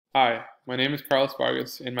Hi, my name is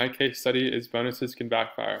Vargas, and my case study is Bonuses Can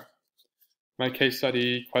Backfire. My case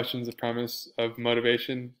study questions the premise of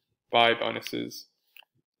motivation by bonuses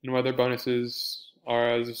and whether bonuses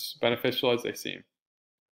are as beneficial as they seem.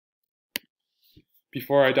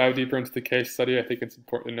 Before I dive deeper into the case study, I think it's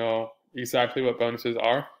important to know exactly what bonuses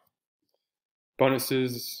are.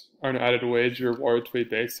 Bonuses are an added wage reward to a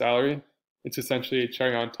base salary. It's essentially a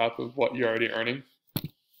cherry on top of what you're already earning.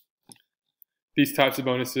 These types of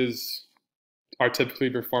bonuses are typically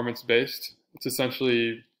performance-based. It's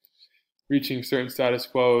essentially reaching certain status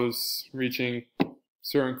quos, reaching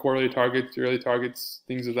certain quarterly targets, yearly targets,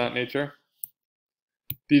 things of that nature.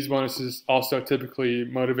 These bonuses also typically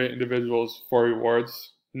motivate individuals for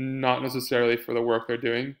rewards, not necessarily for the work they're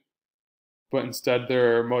doing, but instead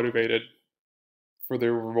they're motivated for the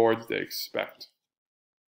rewards they expect.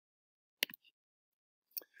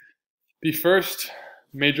 The first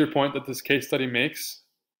major point that this case study makes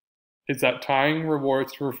is that tying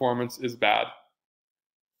rewards to performance is bad.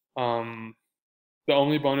 The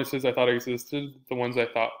only bonuses I thought existed, the ones I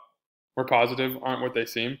thought were positive, aren't what they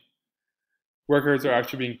seem. Workers are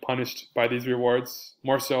actually being punished by these rewards.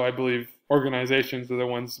 More so, I believe organizations are the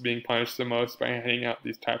ones being punished the most by handing out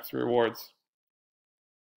these types of rewards.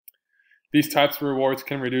 These types of rewards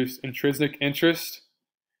can reduce intrinsic interest,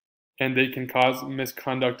 and they can cause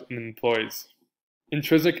misconduct in employees.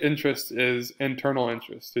 Intrinsic interest is internal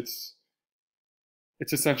interest. It's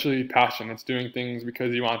essentially passion. It's doing things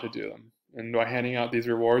because you want to do them. And by handing out these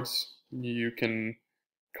rewards, you can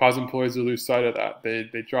cause employees to lose sight of that.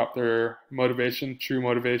 They drop their motivation, true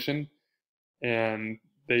motivation, and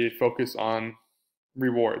they focus on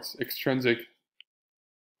rewards, extrinsic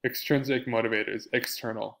motivators,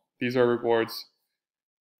 external. These are rewards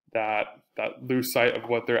that lose sight of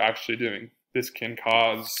what they're actually doing. This can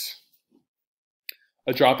cause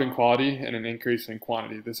a drop in quality and an increase in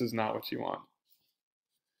quantity. This is not what you want.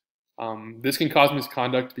 This can cause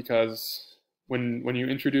misconduct because when you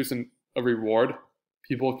introduce a reward,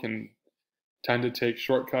 people can tend to take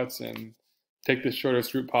shortcuts and take the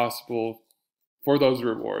shortest route possible for those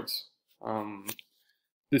rewards.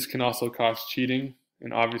 This can also cause cheating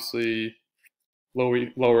and obviously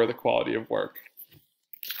lower the quality of work.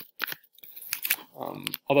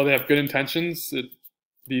 Although they have good intentions,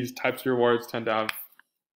 these types of rewards tend to have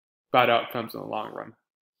bad outcomes in the long run.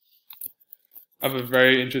 I have a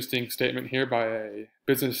very interesting statement here by a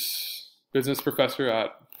business professor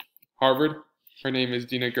at Harvard. Her name is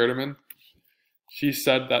Dina Gerdeman. She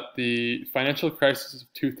said that the financial crisis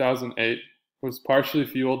of 2008 was partially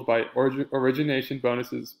fueled by origination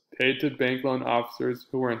bonuses paid to bank loan officers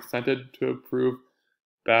who were incented to approve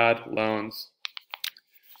bad loans.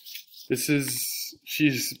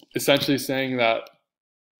 She's essentially saying that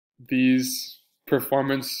these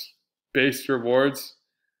performance-based rewards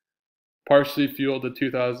partially fueled the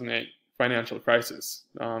 2008 financial crisis.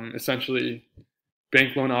 Essentially,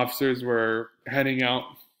 bank loan officers were handing out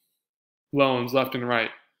loans left and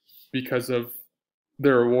right because of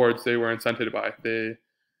the rewards they were incented by.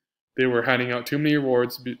 They were handing out too many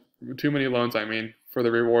rewards, too many loans, for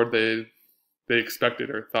the reward they expected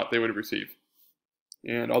or thought they would receive.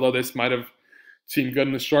 And although this might have seemed good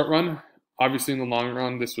in the short run, obviously in the long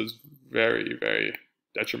run, this was very, very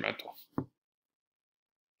detrimental.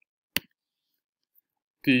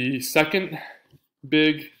 The second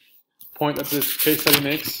big point that this case study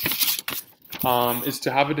makes is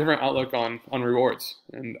to have a different outlook on rewards.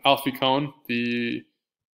 And Alfie Kohn, the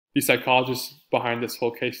psychologist behind this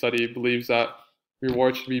whole case study, believes that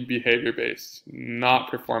rewards should be behavior-based, not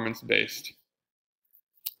performance-based.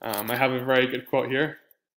 I have a very good quote here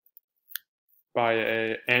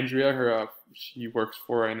by Andrea. She works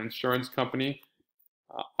for an insurance company,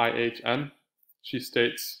 IHN. She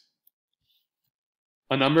states,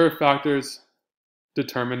 "A number of factors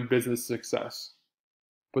determine business success,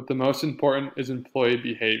 but the most important is employee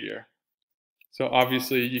behavior." So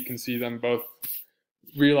obviously you can see them both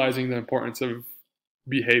realizing the importance of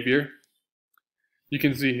behavior. You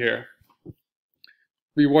can see here,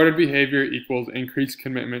 rewarded behavior equals increased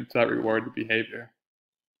commitment to that rewarded behavior.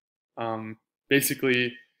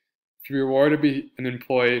 Basically, if you reward an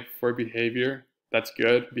employee for behavior that's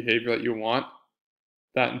good, behavior that you want,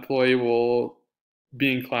 that employee will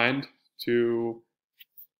be inclined to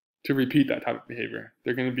repeat that type of behavior.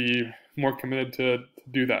 They're going to be more committed to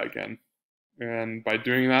do that again. And by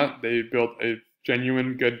doing that, they build a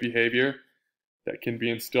genuine good behavior that can be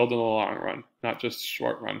instilled in the long run, not just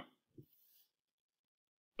short run.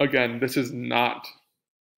 Again, this is not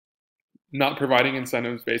providing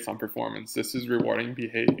incentives based on performance. This is rewarding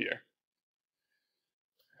behavior.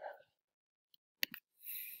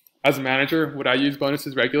 As a manager, would I use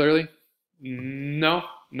bonuses regularly? No,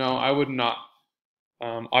 I would not.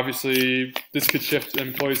 Obviously, this could shift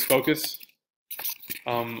employees' focus.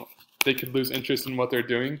 Um, they could lose interest in what they're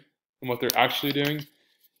doing and what they're actually doing,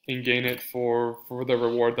 and gain it for the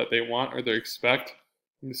reward that they want or they expect.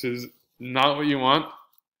 This is not what you want.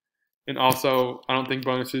 And also, I don't think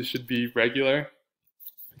bonuses should be regular.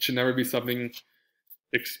 It should never be something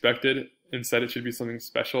expected. Instead, it should be something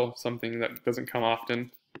special, something that doesn't come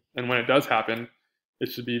often. And when it does happen,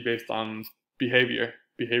 it should be based on behavior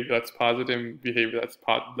that's positive, behavior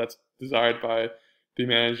that's desired by the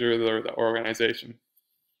manager or the organization.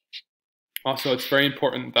 Also, it's very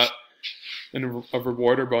important that a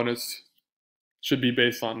reward or bonus should be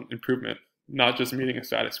based on improvement, not just meeting a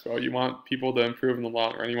status quo. You want people to improve in the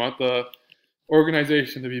long run. You want the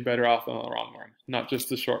organization to be better off in the long run, not just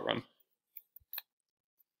the short run.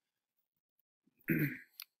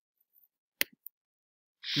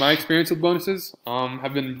 My experience with bonuses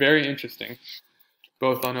have been very interesting,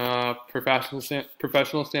 both on a professional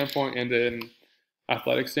standpoint and an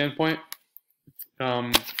athletic standpoint.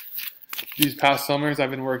 These past summers,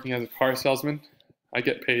 I've been working as a car salesman. I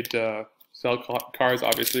get paid to sell cars.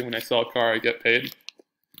 Obviously, when I sell a car, I get paid.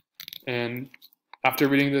 And after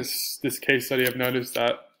reading this case study, I've noticed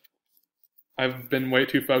that I've been way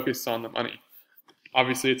too focused on the money.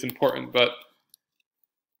 Obviously, it's important, but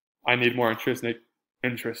I need more interest.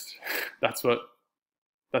 That's what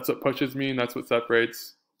pushes me, and that's what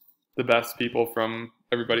separates the best people from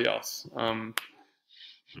everybody else.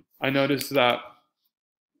 I noticed that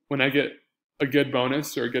when I get a good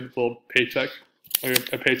bonus or a good little paycheck,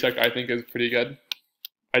 a paycheck I think is pretty good,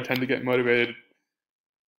 I tend to get motivated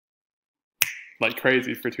like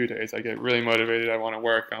crazy for 2 days. I get really motivated. I want to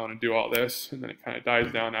work. I want to do all this. And then it kind of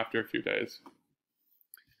dies down after a few days.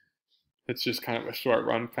 It's just kind of a short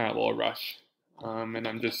run, kind of a little rush. And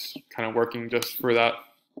I'm just kind of working just for that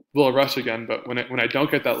little rush again. But when I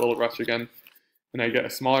don't get that little rush again, and I get a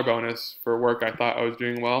smaller bonus for work I thought I was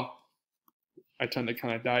doing well, I tend to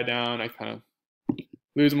kind of die down. I kind of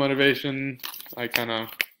lose motivation. I kind of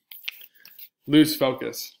lose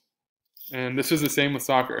focus. And this is the same with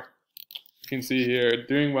soccer. You can see here,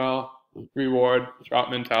 doing well, reward, drop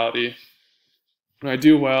mentality. When I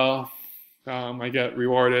do well, I get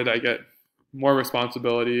rewarded. I get more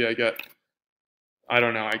responsibility. I get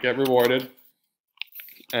rewarded.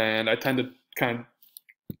 And I tend to kind of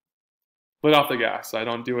let off the gas. I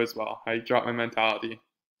don't do as well. I drop my mentality.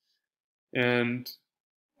 And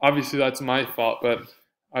obviously that's my fault, but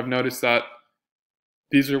I've noticed that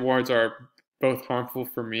these rewards are both harmful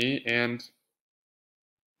for me and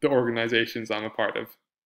the organizations I'm a part of.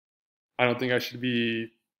 I don't think I should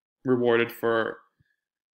be rewarded for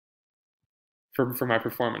my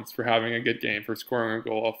performance, for having a good game, for scoring a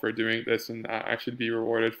goal, for doing this and that. I should be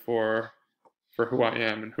rewarded for who I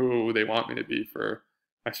am and who they want me to be.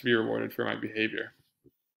 I should be rewarded for my behavior,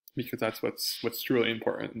 because that's what's truly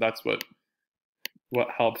important. That's what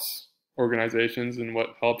helps organizations and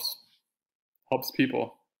what helps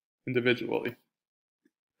people individually.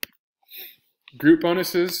 Group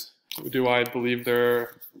bonuses, do I believe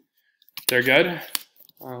they're good?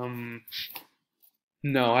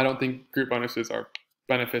 No, I don't think group bonuses are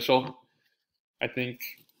beneficial. I think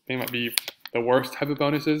they might be the worst type of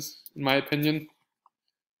bonuses, in my opinion.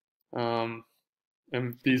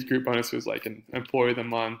 And these group bonuses, like an employee of the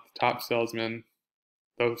month, top salesman,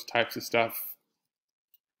 those types of stuff,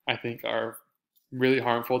 I think are really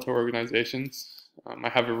harmful to organizations. I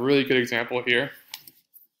have a really good example here.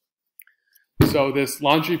 So this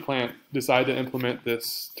laundry plant decided to implement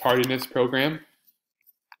this tardiness program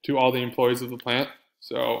to all the employees of the plant.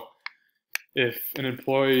 So if an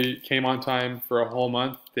employee came on time for a whole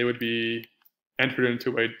month, they would be entered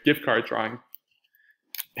into a gift card drawing.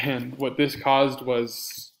 And what this caused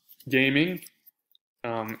was gaming.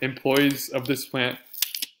 Employees of this plant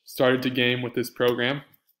started to game with this program.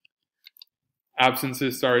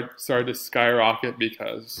 Absences started to skyrocket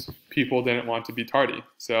because people didn't want to be tardy.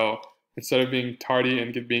 So instead of being tardy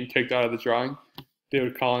and being kicked out of the drawing, they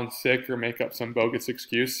would call in sick or make up some bogus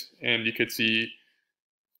excuse, and you could see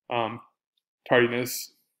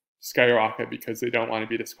tardiness skyrocket because they don't want to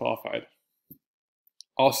be disqualified.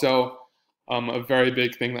 Also, a very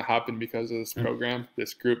big thing that happened because of this program,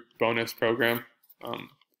 this group bonus program,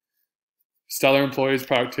 stellar employees'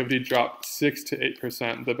 productivity dropped 6 to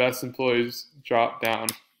 8%. The best employees dropped down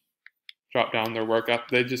their work ethic.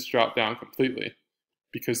 They just dropped down completely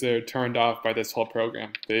because they were turned off by this whole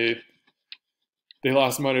program. They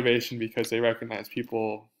lost motivation because they recognized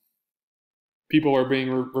people were being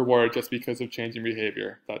rewarded just because of changing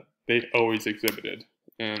behavior that they always exhibited.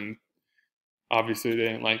 And obviously they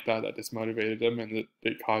didn't like that. That dismotivated them, and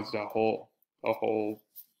it caused a whole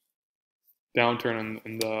downturn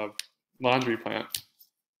in the laundry plant.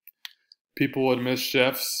 People would miss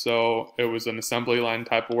shifts, so it was an assembly line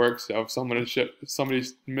type of work. So if somebody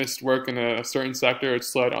missed work in a certain sector, it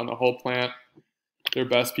slowed on the whole plant. Their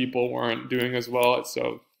best people weren't doing as well,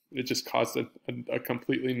 so it just caused a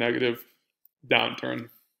completely negative downturn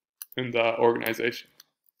in the organization.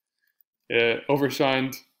 It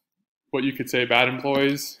overshined what you could say bad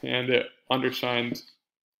employees, and it undershined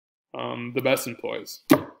the best employees.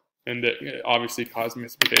 And it obviously caused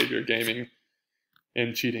misbehavior, gaming,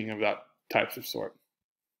 and cheating of that types of sort.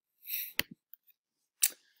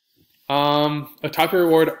 A type of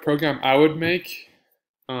reward program I would make,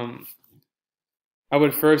 I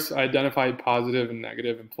would first identify positive and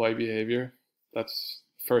negative employee behavior. That's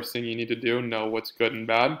the first thing you need to do, know what's good and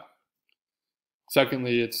bad.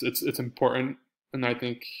 Secondly, it's important, and I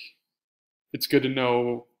think it's good to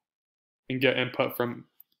know and get input from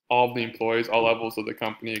all of the employees, all levels of the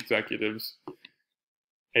company, executives,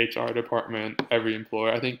 HR department, every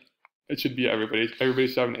employer. I think it should be everybody. Everybody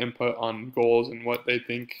should have an input on goals and what they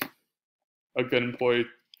think a good employee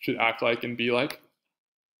should act like and be like.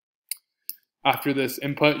 After this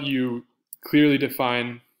input, you clearly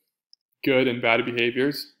define good and bad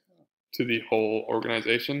behaviors to the whole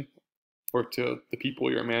organization or to the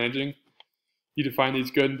people you're managing. You define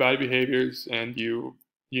these good and bad behaviors, and you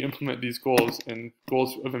implement these goals and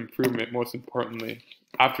goals of improvement, most importantly.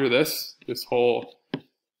 After this whole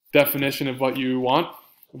definition of what you want,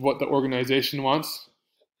 of what the organization wants,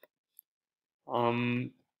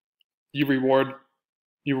 you reward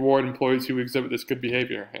employees who exhibit this good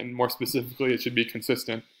behavior, and more specifically, it should be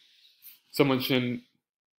consistent. Someone shouldn't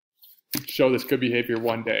show this good behavior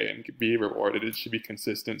one day and be rewarded. It should be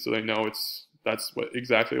consistent, so they know that's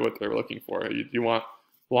exactly what they're looking for. You want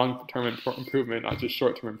long-term improvement, not just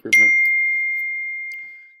short-term improvement.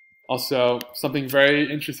 Also, something very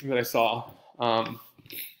interesting that I saw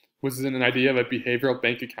was in an idea of a behavioral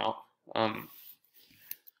bank account.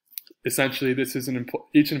 Essentially, this is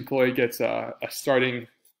each employee gets a starting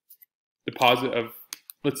deposit of,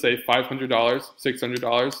 let's say, $500,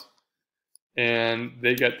 $600, and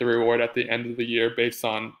they get the reward at the end of the year based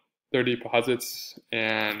on their deposits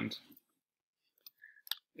and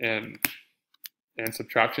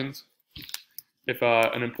subtractions. If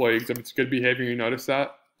an employee exhibits good behavior, you notice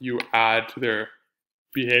that, you add to their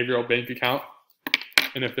behavioral bank account.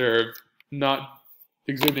 And if they're not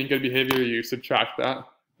exhibiting good behavior, you subtract that.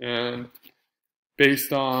 And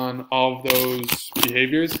based on all of those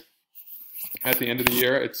behaviors, at the end of the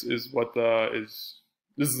year, this is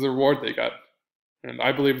the reward they got. And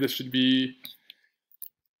I believe this should be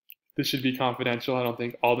confidential. I don't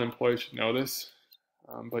think all the employees should know this,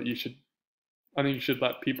 but I think you should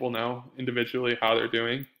let people know individually how they're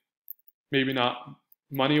doing. Maybe not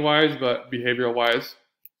money-wise, but behavioral-wise.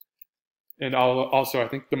 And also, I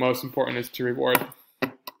think the most important is to reward.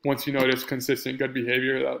 Once you notice consistent good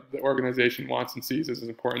behavior that the organization wants and sees as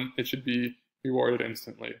important, it should be rewarded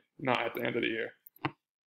instantly, not at the end of the year.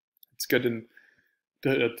 It's good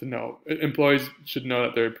to know. Employees should know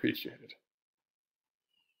that they're appreciated.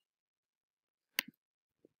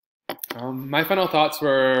 My final thoughts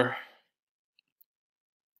were,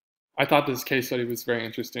 I thought this case study was very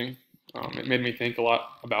interesting. It made me think a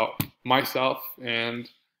lot about myself and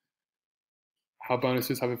how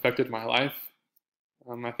bonuses have affected my life.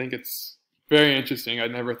 I think it's very interesting. I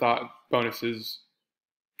never thought bonuses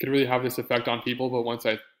could really have this effect on people, but once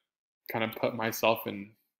I kind of put myself in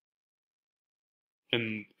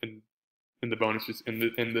the bonuses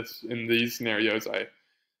in these scenarios,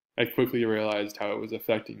 I quickly realized how it was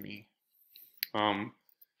affecting me.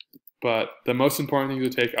 But the most important thing to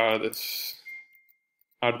take out of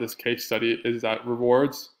this case study is that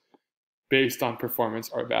rewards based on performance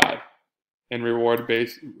are bad, and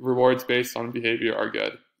rewards based on behavior are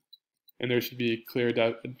good. And there should be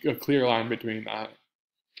a clear line between that.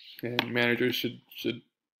 And managers should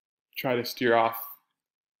try to steer off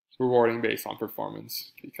rewarding based on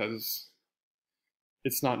performance, because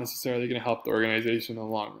it's not necessarily going to help the organization in the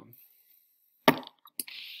long run.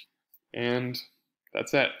 And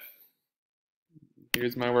that's it.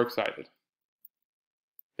 Here's my works cited.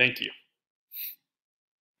 Thank you.